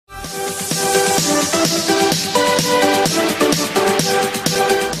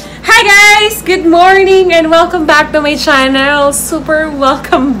morning and welcome back to my channel. Super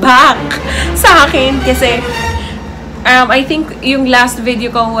welcome back sa akin kasi I think yung last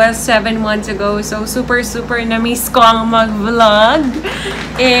video ko was 7 months ago. So super na-miss ko ang mag-vlog.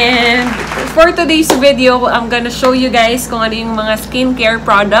 And for today's video, I'm gonna show you guys kung ano yung mga skincare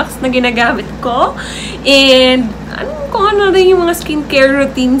products na ginagamit ko. And kung ano rin yung mga skincare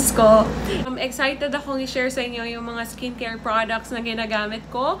routines ko. Excited akong i-share sa inyo yung mga skincare products na ginagamit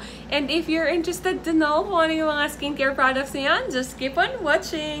ko. And if you're interested to know kung ano yung mga skincare products na yan, just keep on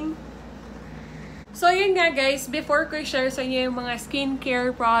watching! So yun nga guys, before ko i-share sa inyo yung mga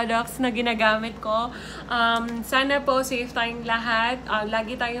skincare products na ginagamit ko, sana po safe tayong lahat.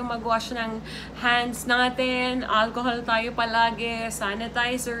 Lagi tayong mag-wash ng hands natin, alcohol tayo palagi,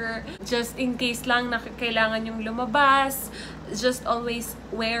 sanitizer. Just in case lang na kailangan yung lumabas, just always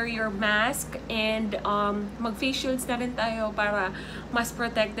wear your mask and mag-face shields na rin tayo para mas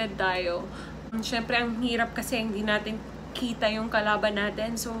protected tayo. Syempre ang hirap kasi hindi natin kita yung kalaban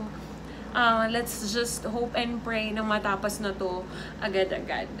natin. So let's just hope and pray na matapos na to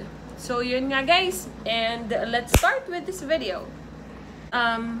agad-agad. So yun nga guys, and let's start with this video.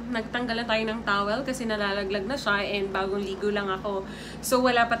 Nagtanggalan tayo ng towel kasi nalalaglag na siya and bagong ligo lang ako. So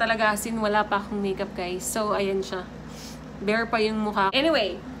wala pa talaga, wala pa akong makeup guys. So ayan siya. Bare pa yung mukha.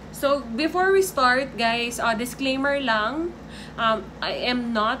 Anyway, so before we start guys, disclaimer lang. I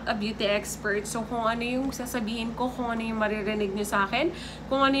am not a beauty expert. So kung ano yung sasabihin ko, kung ano yung maririnig nyo sa akin,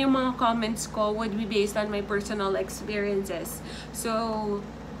 kung ano yung mga comments ko would be based on my personal experiences. So,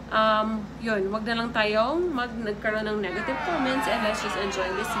 yun. Wag na lang tayong nagkaroon ng negative comments and let's just enjoy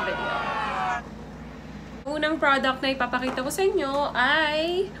this video. Unang product na ipapakita ko sa inyo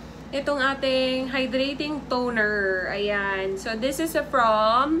ay itong ating hydrating toner. Ayan. So, this is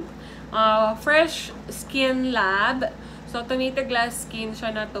from Fresh Skin Lab. So, tomato glass skin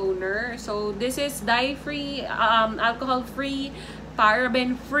siya na toner. So, this is dye-free, alcohol-free,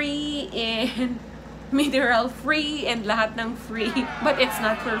 paraben-free, and mineral-free, and lahat ng free. But it's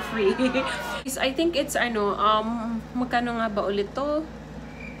not for free. I think it's, magkano nga ba ulit to?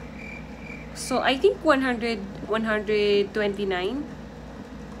 So, I think 129.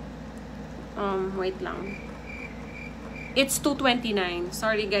 Wait lang. It's 229.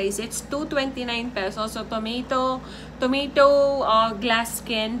 Sorry guys, it's 229 pesos. So tomato glass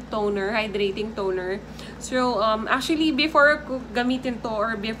skin toner, hydrating toner. So actually before ko gamitin to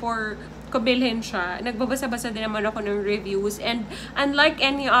or before ko bilhin siya, nagbabasa-basa din naman ako ng reviews, and unlike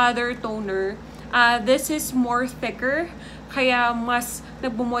any other toner, this is more thicker, kaya mas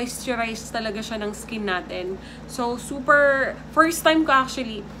nagbo-moisturize talaga siya ng skin natin. So super first time ko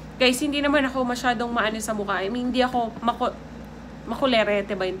actually. Guys, hindi naman ako masyadong maano sa mukha. I mean, hindi ako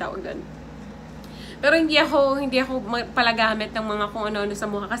makulerete ba yung tawag doon. Pero hindi ako palagamit ng mga kung ano-ano sa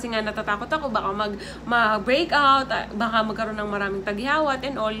mukha kasi nga natatakot ako baka mag-break out, baka magkaroon ng maraming taghiyawat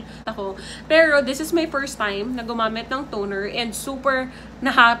and all ako. Pero this is my first time na gumamit ng toner and super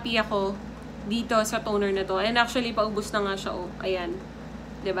na happy ako dito sa toner na to. And actually paubos na nga siya, oh. Ayan.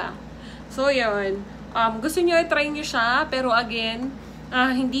 'Di ba? So, 'yun. Gusto niyo i-try niyo siya, pero again,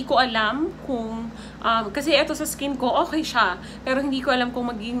 hindi ko alam kung, kasi ito sa skin ko, okay siya. Pero hindi ko alam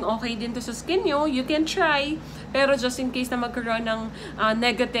kung magiging okay din to sa skin nyo. You can try. Pero just in case na magkaroon ng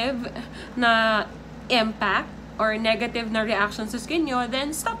negative na impact or negative na reaction sa skin nyo,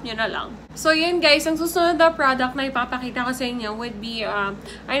 then stop nyo na lang. So yun guys, ang susunod na product na ipapakita ko sa inyo would be,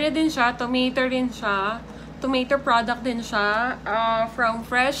 tomato product din siya, from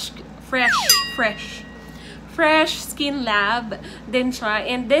Fresh Skin Lab din siya.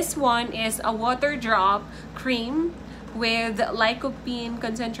 And this one is a water drop cream with lycopene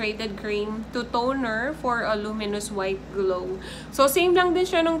concentrated cream to toner for a luminous white glow. So same lang din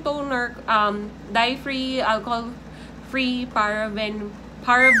siya ng toner, dye-free, alcohol-free,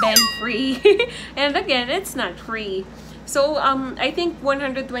 paraben-free. And again, it's not free. So I think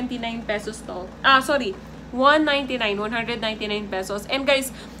 129 pesos to. 199 pesos. And guys,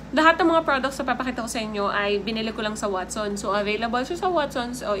 lahat ng mga products na papakita ko sa inyo ay binili ko lang sa Watsons. So, available siya sa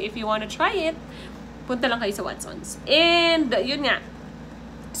Watsons. So, if you wanna try it, punta lang kayo sa Watsons. And, yun nga.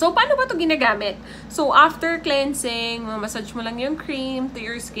 So, paano ba ito ginagamit? So, after cleansing, massage mo lang yung cream to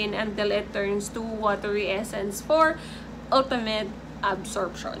your skin until it turns to watery essence for ultimate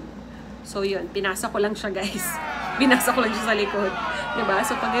absorption. So, yun. Pinasa ko lang siya, guys. Binasa ko lang siya sa likod. Diba?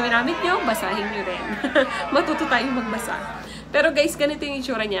 So, pag ginamit nyo, basahin nyo rin. Matuto tayong magbasa. Pero guys, ganito yung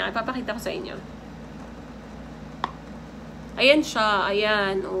itsura niya. Ipapakita ko sa inyo. Ayan siya.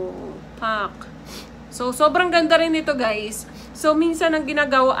 Ayan. Oh, pak. So, sobrang ganda rin ito guys. So, minsan ang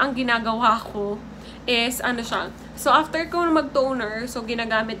ginagawa ko is, ano siya. So, after ko mag-toner, so,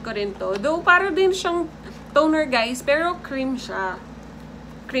 ginagamit ko rin to. Though, para din siyang toner, guys, pero cream siya.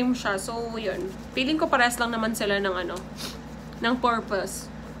 Cream siya. So, yun. Feeling ko parehas lang naman sila ng, ano, ng purpose.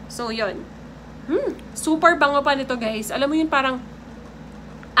 So, yun. Super bango pa nito, guys. Alam mo yun, parang,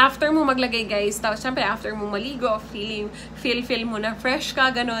 after mo maglagay, guys, tapos, syempre, after mo maligo, feel mo na fresh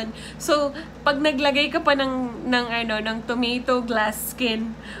ka, ganun. So, pag naglagay ka pa ng tomato glass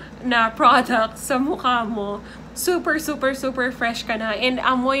skin na product sa mukha mo, super fresh ka na. And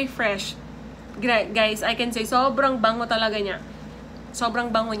amoy fresh. Guys, I can say, sobrang bango talaga niya. Sobrang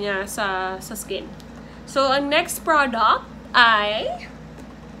bango niya sa skin. So, ang next product ay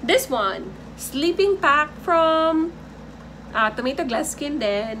this one. Sleeping pack from tomato glass skin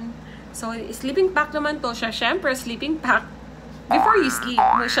din. So, sleeping pack naman to siya. Siyempre, sleeping pack. Before you sleep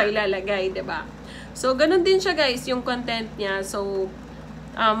mo siya ilalagay, diba? So, ganun din siya, guys, yung content niya. So,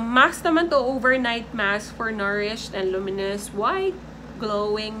 mask naman to, overnight mask for nourished and luminous white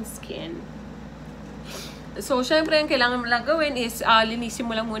glowing skin. So, syempre, ang kailangan mo lang gawin is linisin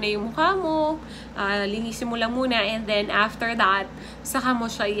mo lang muna yung mukha mo, linisin mo lang muna, and then after that, saka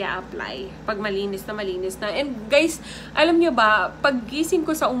mo siya i-apply pag malinis na. And guys, alam nyo ba, pag gising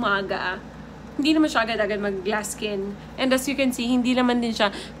ko sa umaga, hindi naman siya agad-agad mag-glass skin. And as you can see, hindi naman din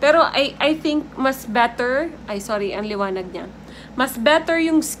siya. Pero I think mas better, ang liwanag niya. Mas better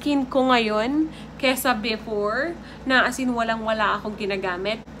yung skin ko ngayon kesa before, na as in walang-wala akong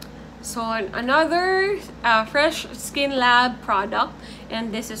ginagamit. So, another Fresh Skin Lab product,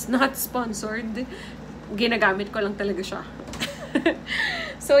 and this is not sponsored. Ginagamit ko lang talaga siya.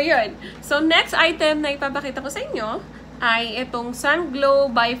 So, yun. So, next item na ipapakita ko sa inyo ay itong Sun Glow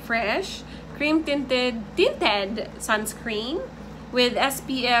by Fresh Cream Tinted Sunscreen with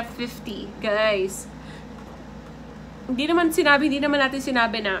SPF 50. Guys, hindi naman natin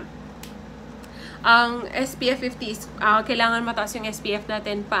sinabi na ang SPF 50 is, kailangan mataas yung SPF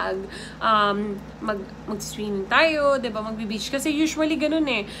natin pag mag-swimming tayo, diba, mag-beach. Kasi usually ganun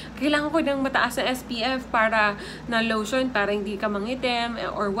eh. Kailangan ko ng mataas na SPF para na lotion, para hindi ka mangitim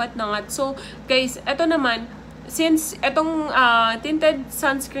or what not. So, guys, eto naman, since etong tinted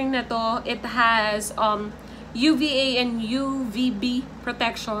sunscreen na to, it has UVA and UVB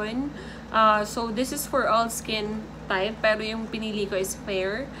protection. So, this is for all skin type, pero yung pinili ko is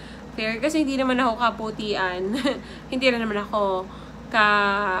fair kasi hindi naman ako kaputian. Hindi rin naman ako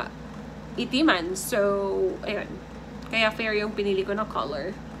ka-itiman. So, ayun. Kaya fair yung pinili ko na color.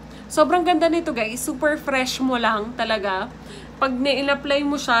 Sobrang ganda nito, guys. Super fresh mo lang talaga. Pag na-apply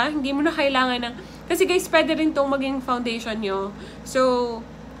mo siya, hindi mo na kailangan ng... Kasi guys, pwede rin itong maging foundation nyo. So,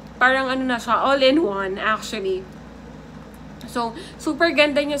 parang ano na siya, all-in-one actually. So, super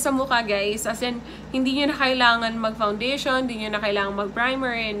ganda niya sa mukha, guys. As in, hindi nyo na kailangan mag-foundation, hindi nyo na kailangan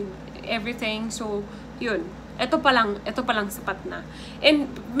mag-primer and everything. So, yun. Ito pa lang sapat na. And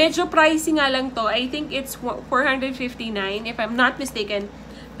medyo pricey nga lang to. I think it's $459 if I'm not mistaken.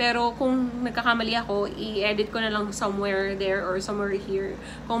 Pero kung nagkakamali ako, i-edit ko na lang somewhere there or somewhere here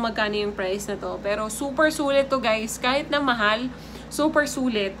kung magkano yung price na to. Pero super sulit to, guys. Kahit na mahal, super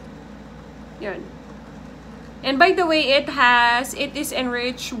sulit. Yun. And by the way, it is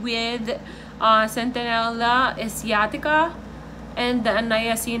enriched with Centinela asiatica and the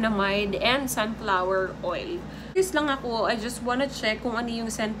niacinamide and sunflower oil. This lang ako, I just wanna check kung ano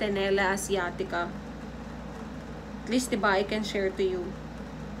yung Centinela asiatica. At least, diba, I can share to you.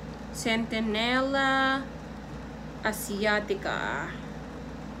 Centinela asiatica.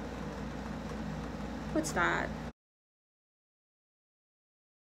 What's that?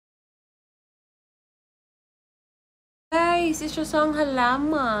 Guys, isa siyang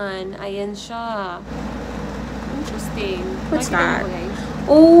halaman. Ayan siya. Interesting. What's that?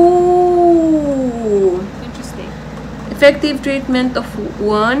 Oh! Interesting. Effective treatment of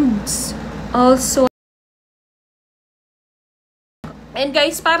wounds. Also. And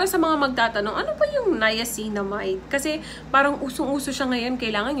guys, para sa mga magtatanong, ano ba yung niacinamide? Kasi parang usong-uso siya ngayon.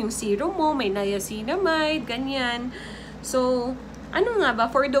 Kailangan yung serum mo, may niacinamide, ganyan. So, ano nga ba?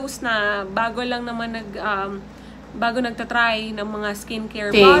 For those na bago lang naman bago nagtatry ng mga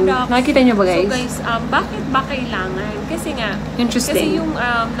skincare products. Nakikita nyo ba, guys? So guys, bakit ba kailangan? Kasi nga, interesting. Kasi yung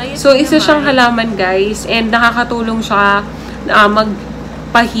so, isa siyang halaman, guys, and nakakatulong siya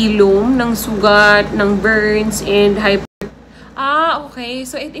magpahilom ng sugat, ng burns, and okay.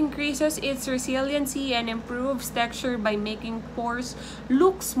 So, it increases its resiliency and improves texture by making pores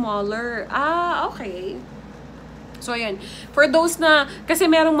look smaller. Okay. So, ayan. For those na, kasi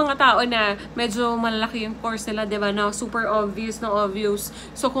merong mga tao na medyo malaki yung pores nila, diba, na super obvious na obvious.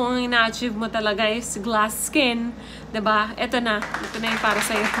 So, kung ang ina-achieve mo talaga is glass skin, diba, ito na yung para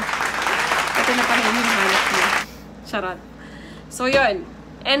sa'yo. Ito ito na pala yung hinahanap niya. Charot. So, yun.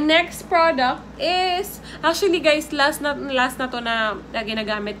 And next product is, actually guys, last na to na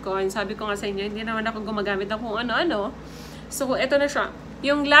ginagamit ko. And sabi ko nga sa inyo, hindi naman ako gumagamit ng kung ano-ano. So, ito na siya.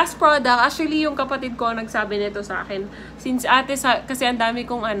 Yung last product, actually yung kapatid ko nagsabi nito sa akin. Since ate, kasi ang dami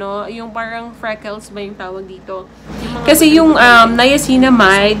kong yung parang freckles ba yung tawag dito. Kasi yung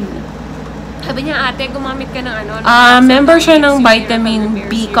niacinamide, sabi niya, ate, gumamit ka ng member siya ng vitamin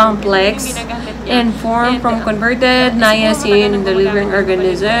B complex and form from converted niacin in the living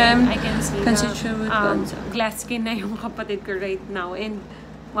organism. Constitute glass skin na yung kapatid ko right now. And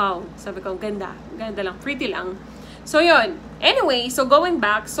wow, sabi ko, ganda. Ganda lang. Pretty lang. So, yun. Anyway, so going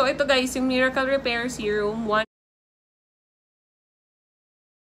back. So, ito guys, yung Miracle Repair Serum.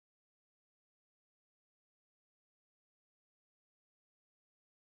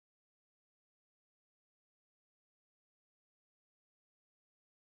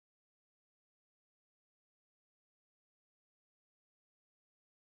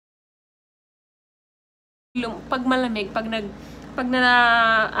 Pag malamig, pag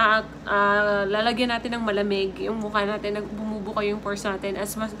lalagyan natin ng malamig, yung mukha natin, bumubuka yung pores natin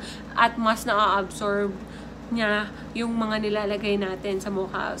at mas na-absorb niya yung mga nilalagay natin sa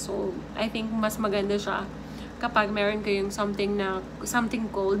mukha. So, I think mas maganda siya kapag meron kayong something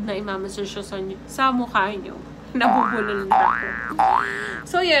cold na imamassage siya sa mukha nyo. Nabubulol na ako.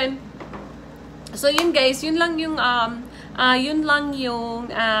 So, yun. So, yun guys, yun lang yung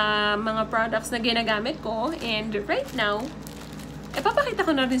mga products na ginagamit ko. And right now, ipapakita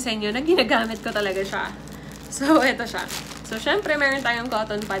ko na rin sa inyo na ginagamit ko talaga siya. So, ito siya. So, syempre, meron tayong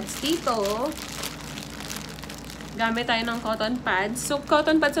cotton pads dito. Gamit tayo ng cotton pads. So,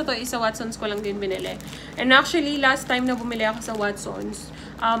 cotton pads na to, isa Watsons ko lang din binili. And actually, last time na bumili ako sa Watsons,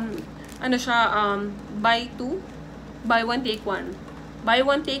 buy two, buy one, take one. Buy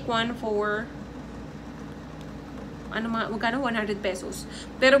one, take one for magkano? 100 pesos.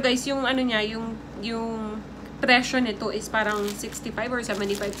 Pero guys, yung yung presyo nito is parang 65 or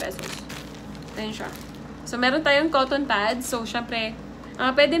 75 pesos. Ayun siya. So, meron tayong cotton pads. So, syempre,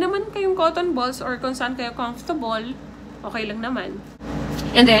 pwede naman kayong cotton balls or kung saan kayo comfortable. Okay lang naman.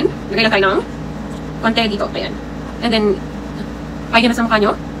 And then, lagay lang tayo ng konti dito. Ayan. And then, kaya na sa mukha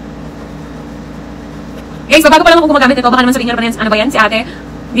nyo. Guys, bago pa lang ako gumagamit ito. Baka naman sabihin nyo ano ba yan? Si ate.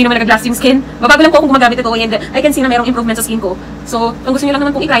 Hindi naman nag-glass yung skin. Babago lang po akong gumagamit ito and I can see na mayroong improvement sa skin ko. So, kung gusto niyo lang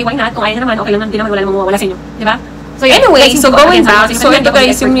naman pong i-try, why not? Kung ayaw naman, okay lang, hindi naman wala namang mawawala sa inyo. Diba? So, anyway, so going back, so ito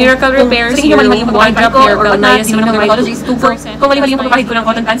guys, yung Miracle Repair Serum, wardrobe care or niacinamide dermatologist, kung mali-mali yung pagpapahid ko ng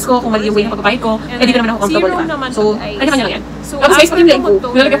cotton pads ko, kung mali yung way ng pagpapahid ko, eh di ko naman ako comfortable, diba? So, ay naman nyo lang yan. Tapos guys, pag yung leg ko,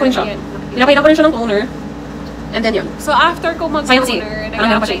 nilalagyan ko rin siya. Pinapahid ko rin siya ng toner. And then yun. So, after ko mag-toner,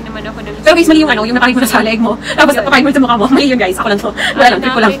 nag-apply naman ako ng... Pero guys, mali yung yung napahid mo na sa leg mo. Tapos napahid mo sa mukha mo. Mali yun guys. Ako lang to. Wala lang.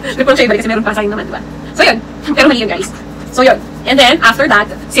 Trip ko lang. Trip ko lang siya ibalik kasi meron pa sa akin naman, diba? So, yun. Pero mali yun guys. So, yun. And then, after that,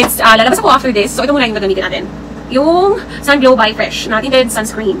 since lalabas ako after this, so ito muna yung gagamitin natin. Yung Sun Glow by Fresh na tinted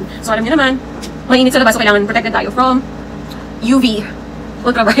sunscreen. So, alam niyo naman, mainit sa labas, so kailangan protected tayo from UV,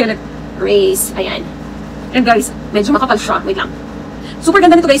 ultraviolet rays. Ayan. And guys, medyo makapal siya. Wait lang. Super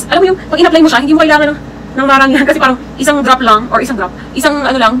ganda nito guys. Alam mo yung, pag in-apply mo siya, hindi mo kailangan ng maramihan kasi parang isang drop lang or isang lang.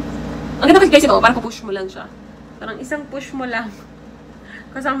 Ang ganda kasi guys ito, parang push mo lang siya. Parang isang push mo lang.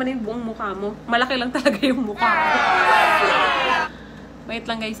 Kasama na yung buong mukha mo. Malaki lang talaga yung mukha mo. Wait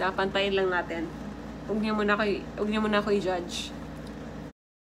lang guys, pantayin lang natin. Huwag niyo muna ako i-judge.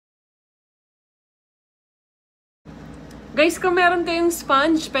 Guys, kung meron kayong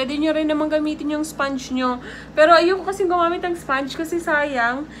sponge, pwede nyo rin naman gamitin yung sponge nyo. Pero ayoko kasi gumamit ng sponge kasi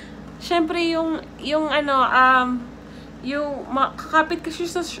sayang. Siyempre, kakapit kasi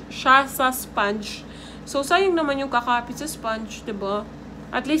siya sa sponge. So, sayang naman yung kakapit sa sponge, diba?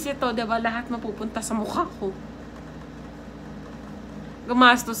 At least ito, diba, lahat mapupunta sa mukha ko.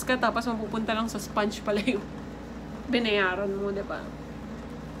 Gumastos ka, tapos mapupunta lang sa sponge pala yung binayaran mo, diba?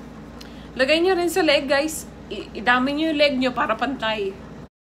 Lagay nyo rin sa leg, guys. Idami nyo yung leg nyo para pantay.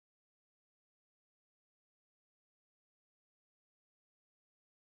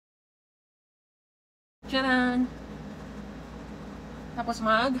 Tcharan! Tapos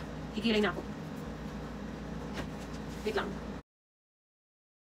kikilay na ako. Wait lang.